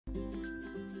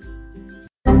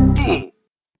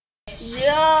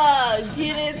Yeah,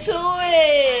 get into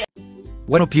it!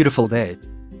 What a beautiful day.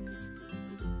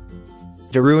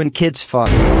 To ruin kids' fun.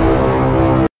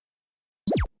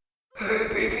 Hey,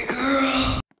 baby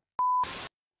girl.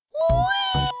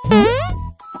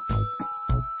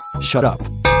 Shut up.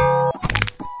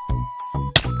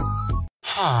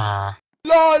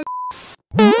 LOL.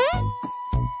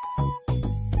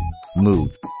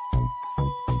 Move.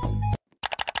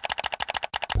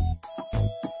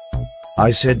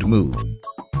 I said move.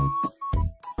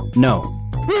 No.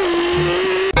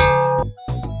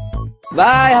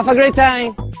 Bye, have a great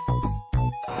time.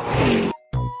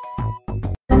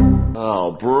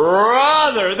 Oh,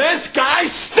 brother, this guy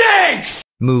stinks!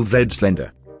 Move, Red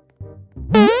Slender.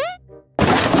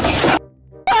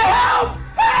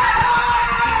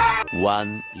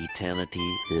 One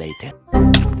eternity later.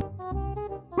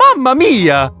 Mamma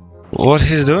mia! What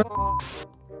he's doing?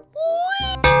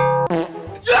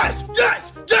 Yes!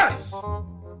 Yes! Yes!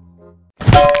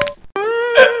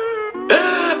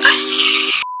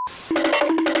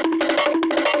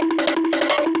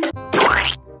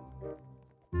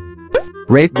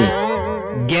 Rate me.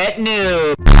 Get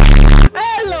new.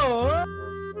 Hello!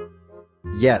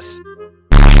 Yes.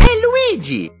 Hey,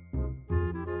 Luigi!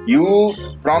 You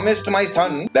promised my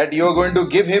son that you're going to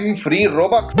give him free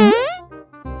Robux.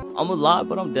 I'm alive,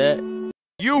 but I'm dead.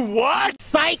 You what?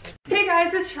 Psych! Hey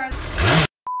guys, it's Charlie.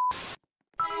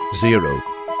 0.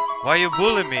 Why you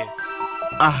bully me?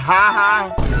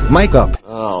 Aha! Mic up.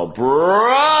 Oh,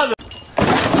 brother!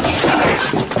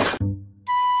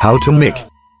 How to make.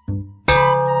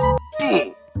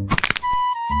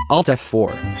 Alt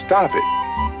F4. Stop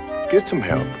it. Get some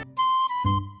help.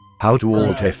 How to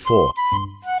Alt F4.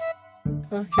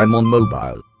 I'm on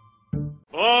mobile.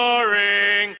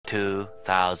 Boring!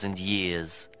 2,000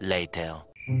 years later.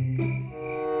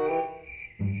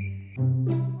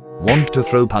 Want to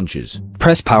throw punches.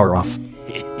 Press power off.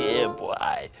 Yeah,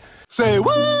 boy. Say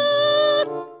what?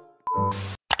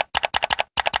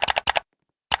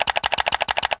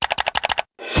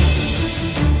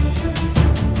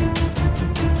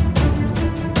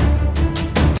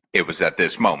 It was at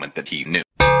this moment that he knew.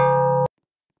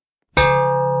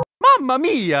 Mamma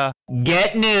mia!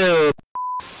 Get new.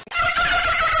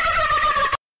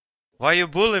 Why you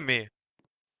bully me?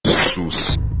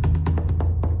 Sus.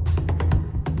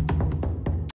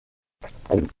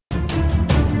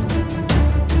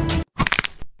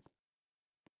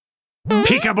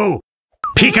 Peekaboo!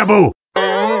 Peekaboo!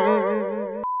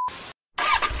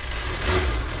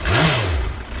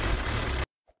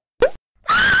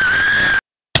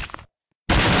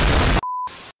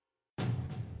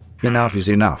 Enough is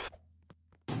enough.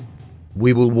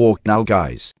 We will walk now,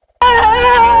 guys.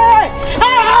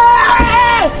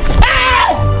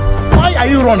 Why are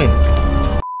you running?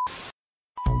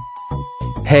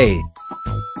 Hey.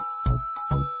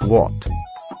 What?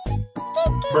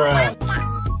 Bruh.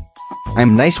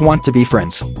 I'm nice, want to be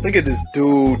friends. Look at this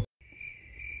dude.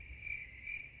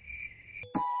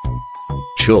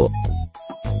 Sure.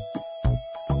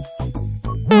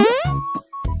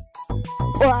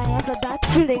 Oh, I have a bad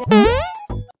feeling.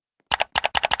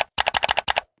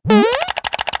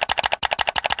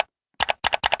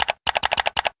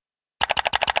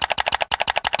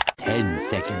 Ten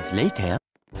seconds later.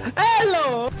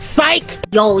 Hello! Psych!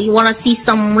 Yo, you wanna see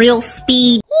some real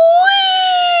speed?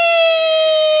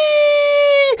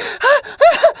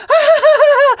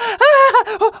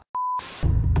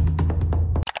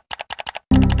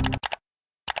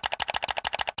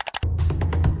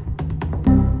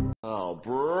 Oh,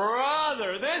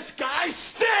 brother, this guy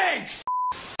stinks!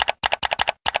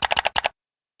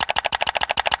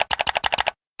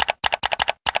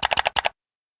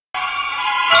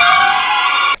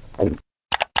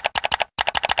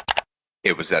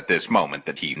 It was at this moment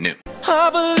that he knew.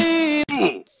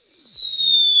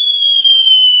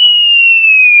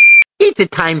 It's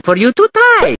time for you to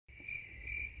die!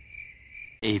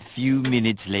 A few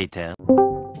minutes later.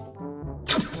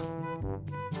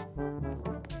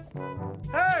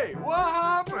 Hey, what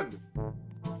happened?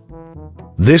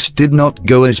 This did not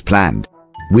go as planned.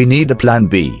 We need a plan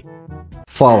B.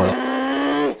 Follow.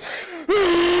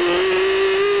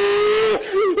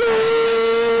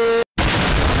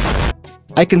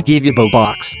 I can give you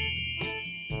ROBUX.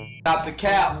 Stop the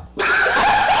cap.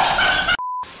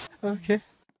 Okay.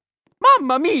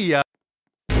 Mamma mia!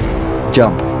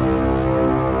 Jump.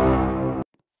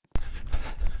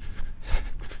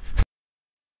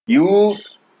 You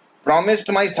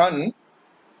promised my son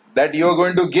that you're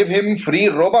going to give him free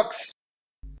Robux.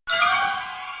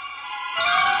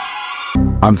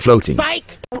 I'm floating.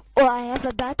 Psych! Oh, I have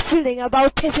a bad feeling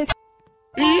about this.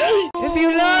 If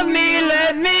you love me,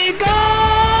 let me go.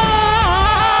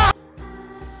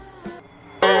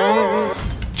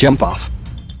 Jump off.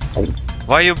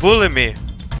 Why you bully me?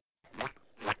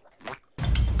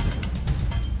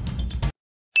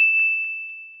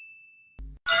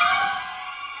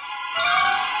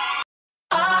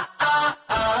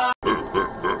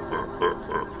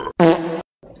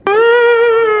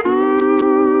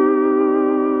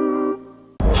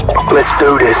 Let's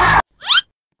do this.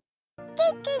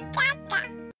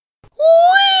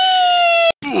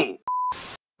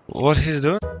 What he's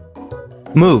doing?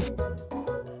 Move.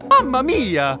 Mamma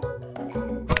mia!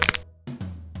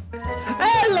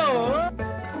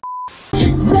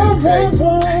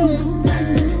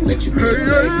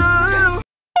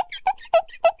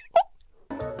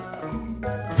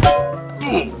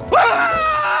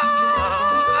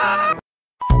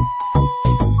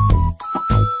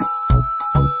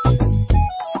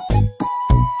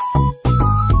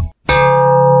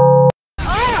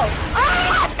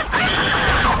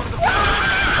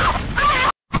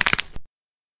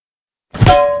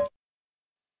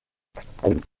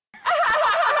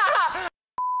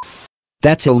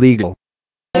 That's illegal.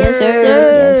 Yes, sir.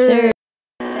 Yes, sir.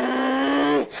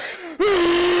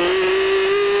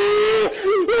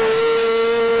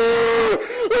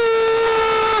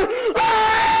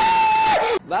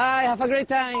 Bye, have a great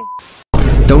time.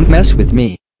 Don't mess with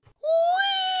me.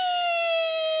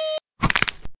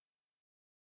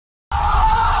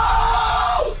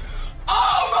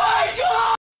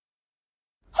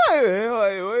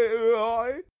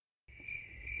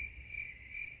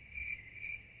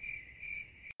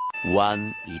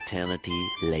 One eternity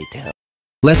later.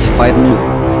 Let's fight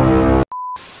noob.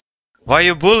 Why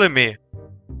you bully me?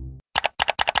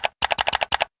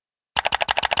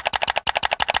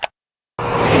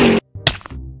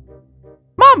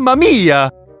 Mamma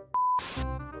mia!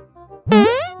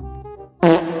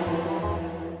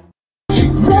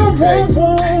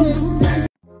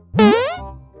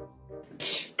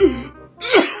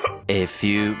 A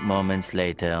few moments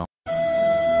later.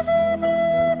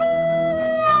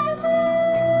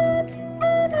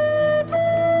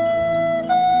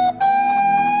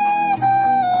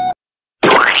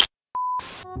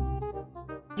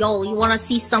 Yo, you wanna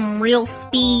see some real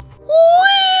speed?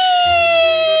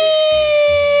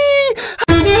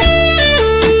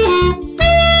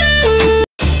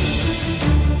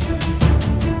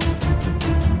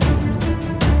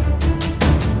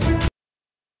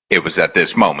 It was at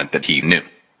this moment that he knew.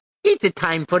 It's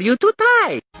time for you to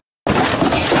die.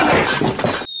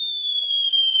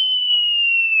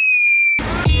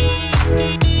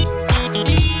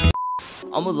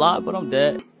 I'm alive, but I'm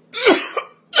dead.